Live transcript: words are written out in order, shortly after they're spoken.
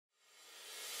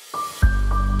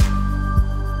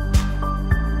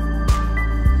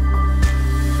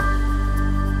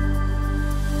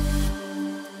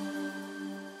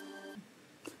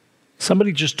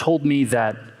Somebody just told me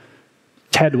that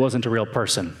Ted wasn't a real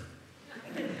person,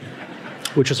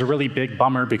 which is a really big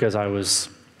bummer because I was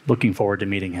looking forward to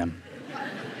meeting him.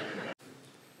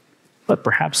 But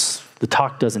perhaps the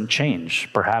talk doesn't change.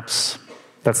 Perhaps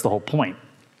that's the whole point.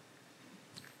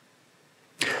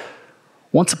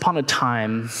 Once upon a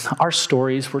time, our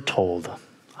stories were told,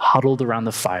 huddled around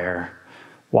the fire,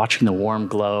 watching the warm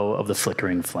glow of the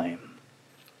flickering flame.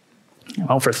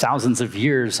 Well, for thousands of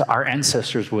years, our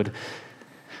ancestors would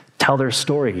tell their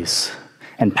stories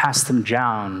and pass them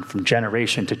down from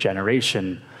generation to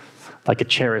generation like a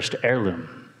cherished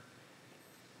heirloom.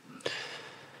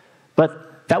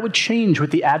 But that would change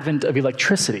with the advent of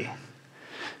electricity.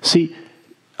 See,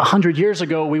 100 years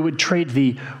ago, we would trade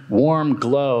the warm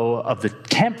glow of the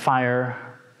campfire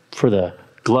for the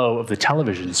glow of the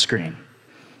television screen.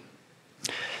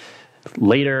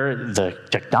 Later, the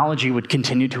technology would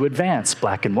continue to advance.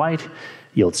 Black and white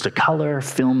yields to color,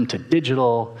 film to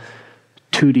digital,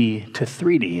 2D to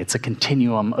 3D. It's a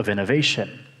continuum of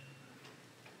innovation.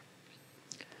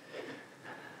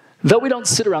 Though we don't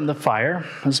sit around the fire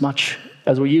as much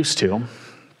as we used to,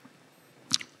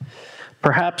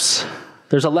 perhaps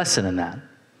there's a lesson in that.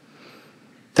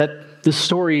 That the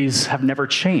stories have never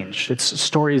changed. It's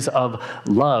stories of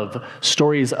love,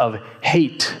 stories of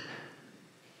hate,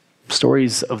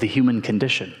 stories of the human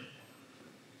condition.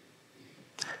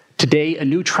 Today, a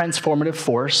new transformative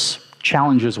force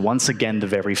challenges once again the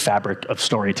very fabric of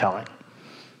storytelling.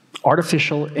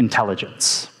 Artificial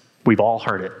intelligence. We've all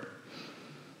heard it.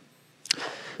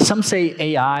 Some say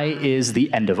AI is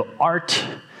the end of art,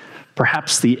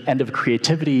 perhaps the end of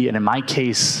creativity, and in my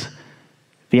case,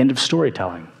 the end of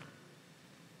storytelling.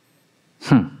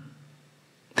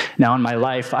 Now, in my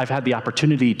life, I've had the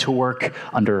opportunity to work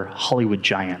under Hollywood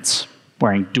giants,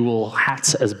 wearing dual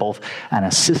hats as both an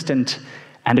assistant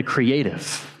and a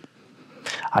creative.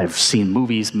 I've seen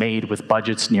movies made with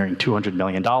budgets nearing $200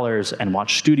 million and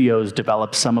watched studios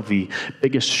develop some of the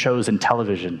biggest shows in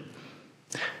television.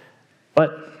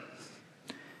 But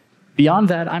beyond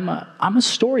that, I'm a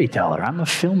storyteller. I'm a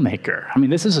filmmaker. I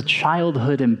mean, this is a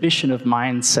childhood ambition of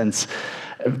mine since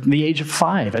the age of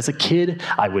 5. As a kid,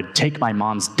 I would take my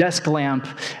mom's desk lamp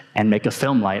and make a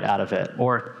film light out of it,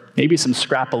 or maybe some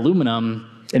scrap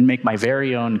aluminum and make my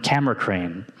very own camera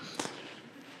crane.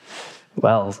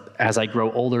 Well, as I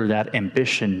grow older, that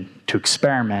ambition to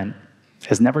experiment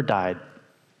has never died.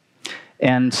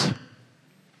 And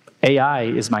AI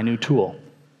is my new tool.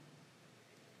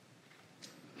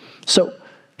 So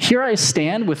here I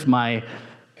stand with my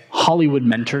Hollywood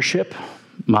mentorship,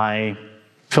 my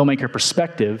filmmaker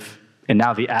perspective, and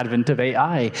now the advent of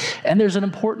AI. And there's an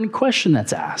important question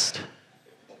that's asked.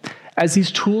 As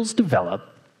these tools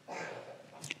develop,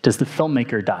 does the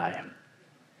filmmaker die?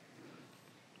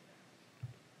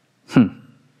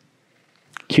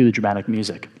 Cue the dramatic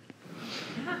music.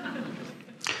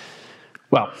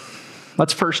 Well,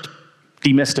 let's first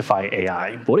demystify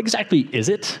AI. What exactly is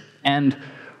it? And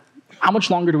how much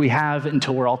longer do we have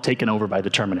until we're all taken over by the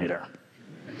Terminator?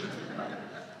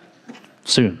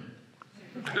 Soon.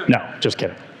 No, just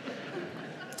kidding.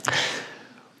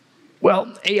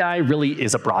 Well, AI really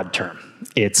is a broad term.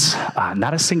 It's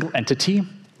not a single entity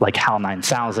like HAL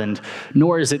 9000,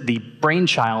 nor is it the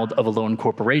brainchild of a lone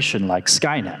corporation like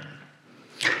Skynet.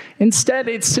 Instead,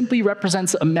 it simply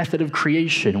represents a method of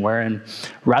creation wherein,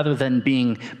 rather than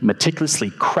being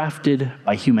meticulously crafted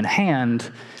by human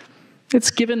hand,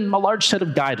 it's given a large set of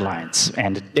guidelines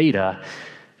and data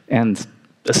and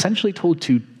essentially told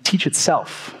to teach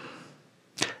itself.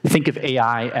 Think of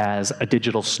AI as a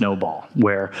digital snowball,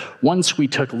 where once we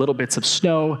took little bits of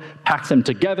snow, packed them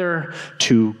together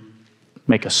to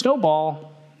make a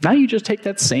snowball, now you just take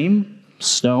that same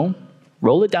snow,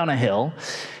 roll it down a hill,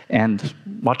 and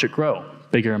watch it grow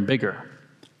bigger and bigger,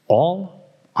 all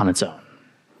on its own.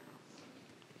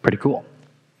 Pretty cool.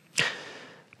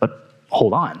 But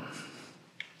hold on.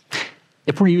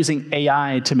 If we're using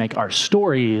AI to make our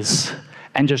stories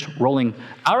and just rolling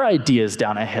our ideas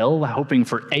down a hill, hoping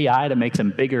for AI to make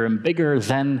them bigger and bigger,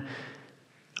 then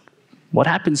what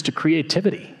happens to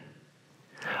creativity?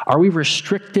 Are we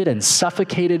restricted and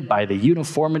suffocated by the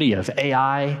uniformity of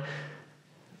AI?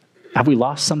 Have we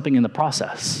lost something in the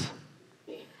process?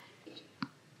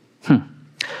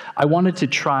 I wanted to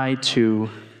try to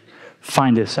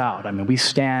find this out. I mean, we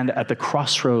stand at the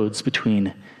crossroads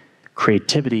between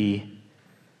creativity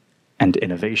and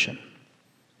innovation.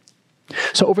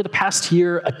 So over the past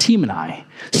year, a team and I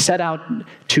set out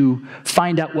to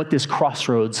find out what this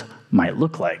crossroads might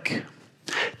look like.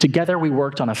 Together, we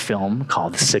worked on a film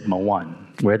called Sigma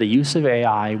 1, where the use of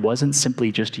AI wasn't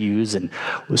simply just used in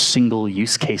a single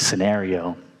use case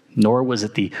scenario. nor was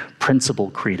it the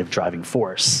principal creative driving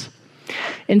force.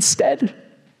 Instead,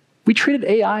 we treated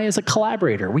AI as a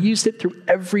collaborator. We used it through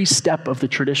every step of the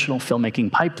traditional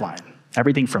filmmaking pipeline,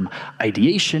 everything from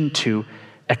ideation to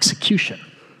execution.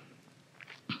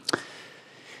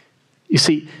 You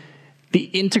see, the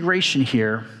integration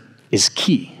here is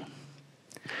key.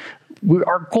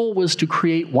 Our goal was to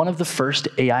create one of the first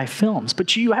AI films,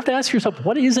 but you have to ask yourself,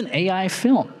 what is an AI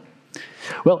film?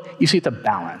 Well, you see, it's a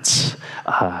balance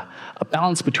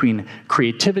between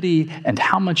creativity and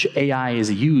how much AI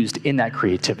is used in that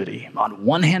creativity. On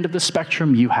one hand of the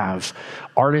spectrum, you have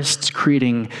artists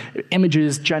creating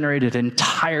images generated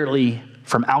entirely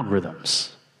from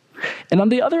algorithms. And on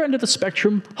the other end of the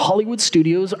spectrum, Hollywood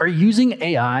studios are using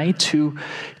AI to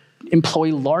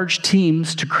employ large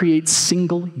teams to create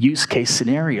single use case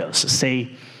scenarios,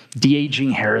 say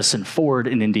de-aging Harrison Ford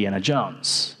in Indiana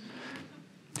Jones.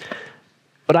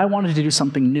 But I wanted to do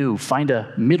something new, find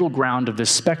a middle ground of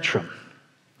this spectrum.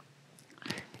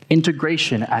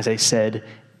 Integration, as I said,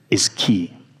 is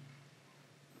key.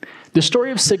 The story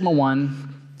of Sigma 1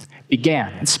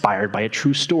 began inspired by a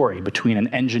true story between an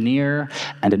engineer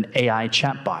and an AI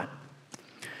chatbot.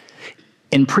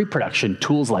 In pre-production,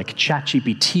 tools like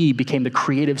ChatGPT became the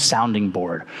creative sounding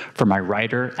board for my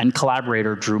writer and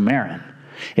collaborator, Drew Marin.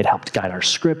 It helped guide our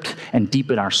script and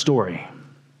deepen our story.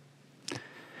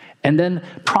 And then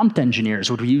prompt engineers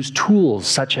would use tools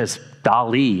such as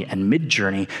DALL-E and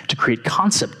Midjourney to create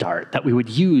concept art that we would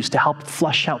use to help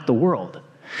flesh out the world.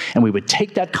 And we would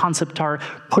take that concept art,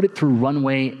 put it through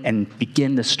Runway, and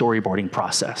begin the storyboarding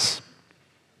process.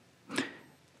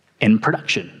 In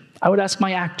production, I would ask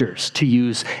my actors to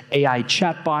use AI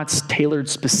chatbots tailored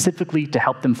specifically to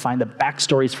help them find the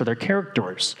backstories for their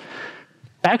characters.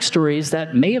 Backstories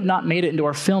that may have not made it into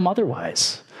our film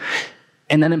otherwise.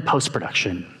 And then in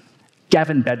post-production,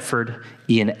 Gavin Bedford,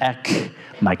 Ian Eck,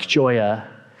 Mike Joya,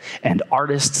 and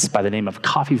artists by the name of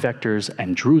Coffee Vectors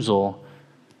and Droozle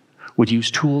would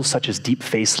use tools such as Deep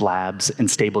Face Labs and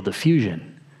Stable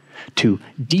Diffusion to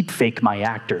deepfake my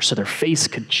actor so their face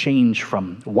could change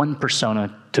from one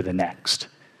persona to the next.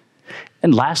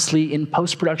 And lastly, in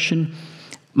post-production,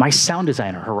 my sound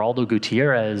designer, Geraldo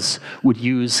Gutierrez, would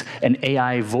use an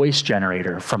AI voice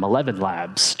generator from 11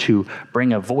 Labs to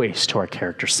bring a voice to our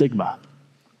character Sigma.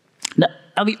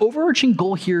 Now, the overarching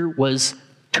goal here was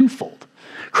twofold: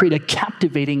 create a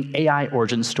captivating AI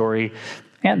origin story,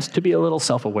 and to be a little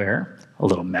self-aware, a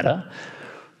little meta,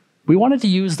 we wanted to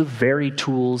use the very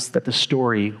tools that the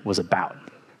story was about.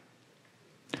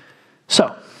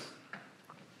 So,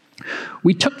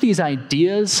 we took these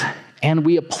ideas and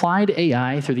we applied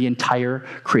AI through the entire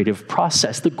creative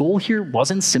process. The goal here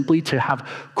wasn't simply to have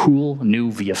cool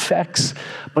new VFX,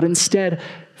 but instead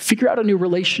figure out a new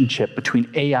relationship between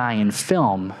AI and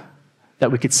film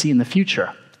that we could see in the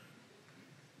future.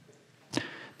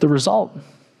 The result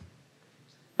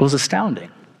was astounding.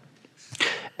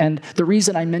 And the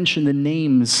reason I mention the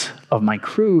names of my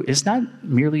crew is not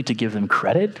merely to give them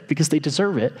credit, because they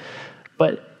deserve it,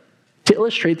 but to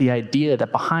illustrate the idea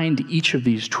that behind each of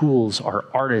these tools are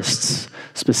artists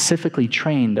specifically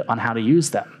trained on how to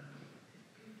use them.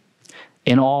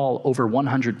 In all, over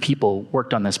 100 people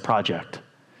worked on this project.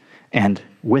 And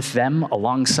with them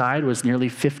alongside was nearly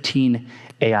 15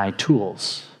 AI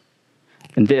tools.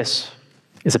 And this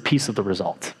is a piece of the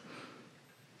result.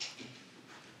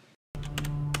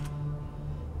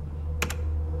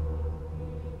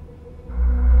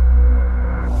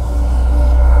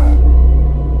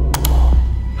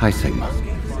 Hi, Sigma.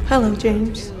 Hello,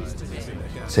 James.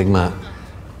 Sigma,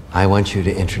 I want you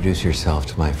to introduce yourself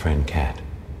to my friend Kat.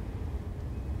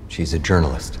 She's a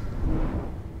journalist.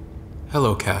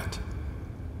 Hello, Kat.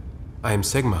 I am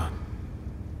Sigma.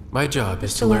 My job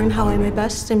is To learn how I may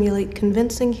best stimulate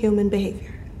convincing human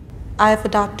behavior. I have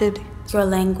adopted your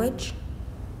language,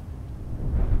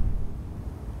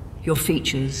 your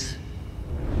features,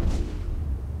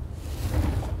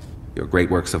 your great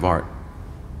works of art.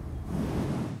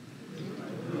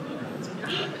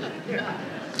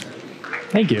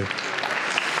 Thank you.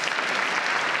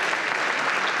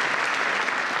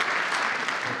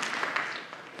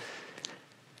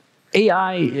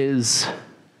 AI is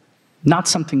not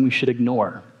something we should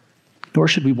ignore, nor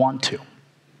should we want to.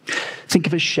 Think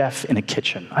of a chef in a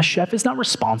kitchen. A chef is not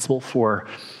responsible for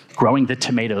growing the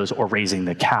tomatoes or raising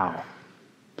the cow.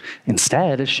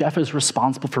 Instead, a chef is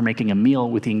responsible for making a meal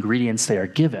with the ingredients they are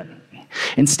given.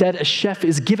 Instead, a chef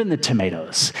is given the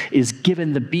tomatoes, is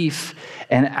given the beef,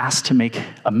 and asked to make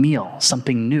a meal,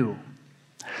 something new,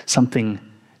 something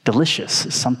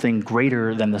delicious, something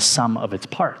greater than the sum of its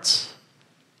parts.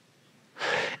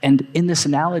 And in this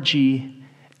analogy,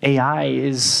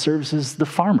 AI serves as the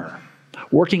farmer,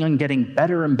 working on getting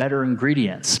better and better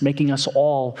ingredients, making us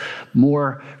all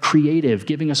more creative,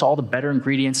 giving us all the better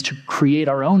ingredients to create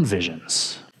our own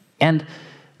visions. And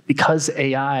because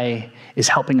AI is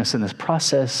helping us in this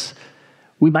process,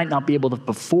 we might not be able to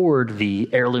afford the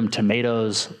heirloom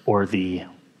tomatoes or the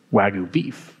Wagyu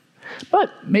beef.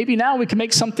 But maybe now we can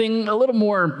make something a little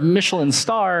more Michelin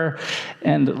star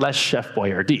and less Chef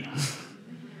Boyardee.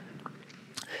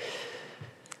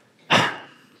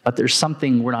 But there's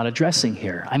something we're not addressing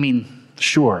here. I mean,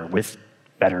 sure, with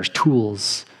better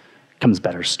tools comes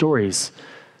better stories.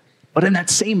 But in that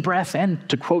same breath, and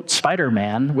to quote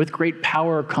Spider-Man, with great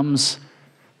power comes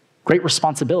great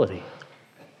responsibility.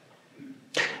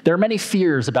 There are many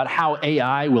fears about how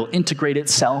AI will integrate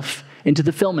itself into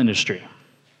the film industry.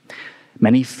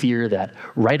 Many fear that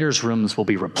writers' rooms will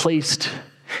be replaced.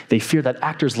 They fear that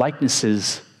actors'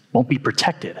 likenesses won't be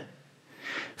protected.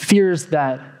 Fears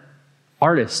that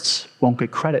artists won't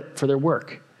get credit for their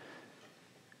work.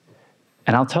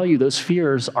 And I'll tell you, those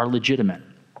fears are legitimate.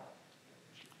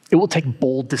 It will take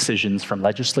bold decisions from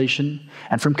legislation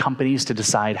and from companies to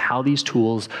decide how these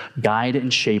tools guide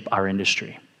and shape our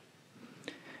industry.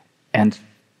 And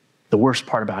the worst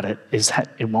part about it is that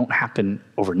it won't happen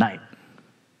overnight.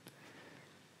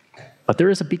 But there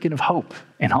is a beacon of hope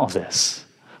in all of this,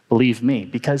 believe me,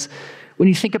 because when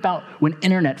you think about when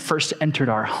internet first entered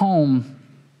our home,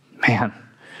 man,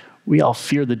 we all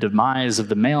fear the demise of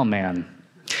the mailman.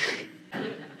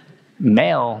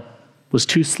 Mail was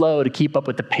too slow to keep up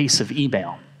with the pace of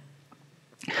email.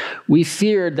 We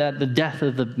feared that the death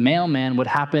of the mailman would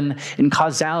happen in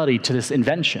causality to this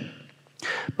invention.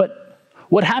 But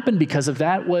what happened because of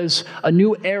that was a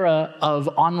new era of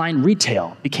online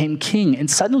retail became king, and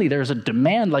suddenly there's a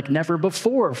demand like never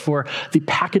before for the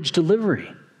package delivery.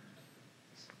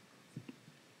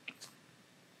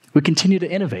 We continue to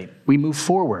innovate. We move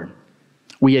forward.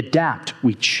 We adapt.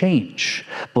 We change.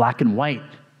 Black and white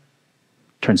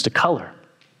turns to color.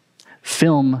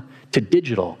 Film to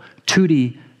digital.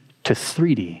 2D to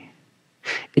 3D.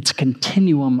 It's a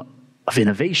continuum of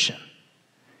innovation.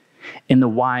 In the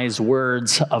wise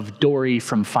words of Dory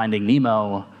from Finding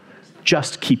Nemo,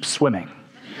 just keep swimming.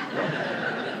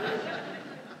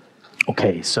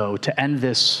 Okay, so to end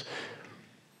this,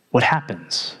 what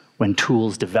happens when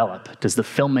tools develop? Does the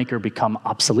filmmaker become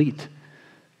obsolete?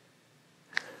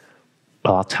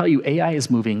 Well, I'll tell you, AI is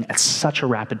moving at such a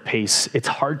rapid pace, it's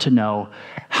hard to know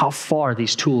how far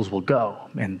these tools will go.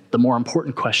 And the more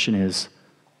important question is,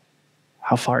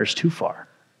 how far is too far?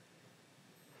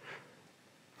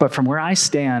 But from where I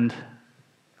stand,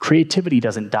 creativity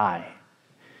doesn't die.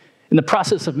 In the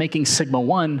process of making Sigma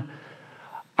 1,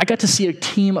 I got to see a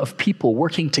team of people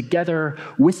working together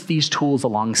with these tools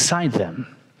alongside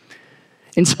them,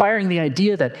 inspiring the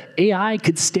idea that AI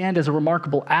could stand as a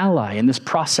remarkable ally in this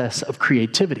process of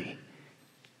creativity.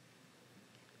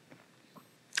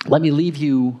 Let me leave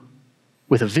you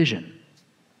with a vision.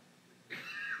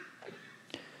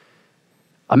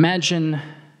 Imagine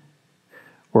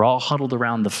we're all huddled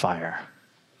around the fire,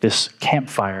 this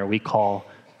campfire we call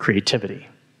creativity.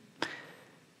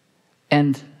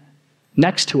 And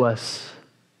next to us,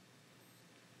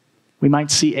 we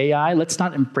might see AI. Let's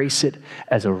not embrace it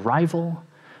as a rival,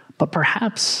 but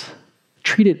perhaps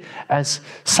treat it as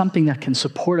something that can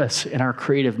support us in our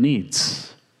creative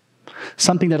needs,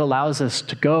 something that allows us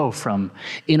to go from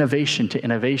innovation to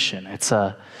innovation. It's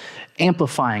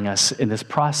amplifying us in this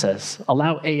process.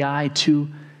 Allow AI to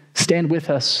stand with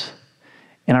us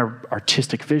in our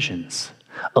artistic visions,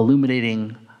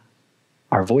 illuminating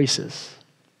our voices.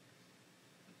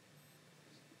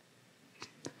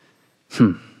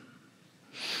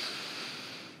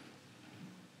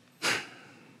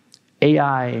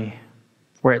 AI,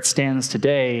 where it stands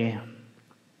today,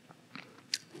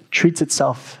 treats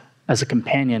itself as a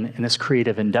companion in this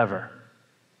creative endeavor.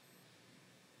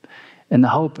 And the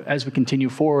hope, as we continue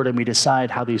forward and we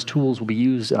decide how these tools will be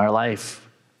used in our life,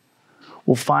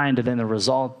 we'll find that in the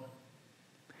result,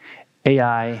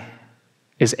 AI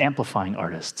is amplifying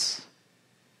artists,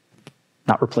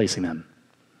 not replacing them.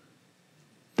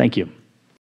 Thank you.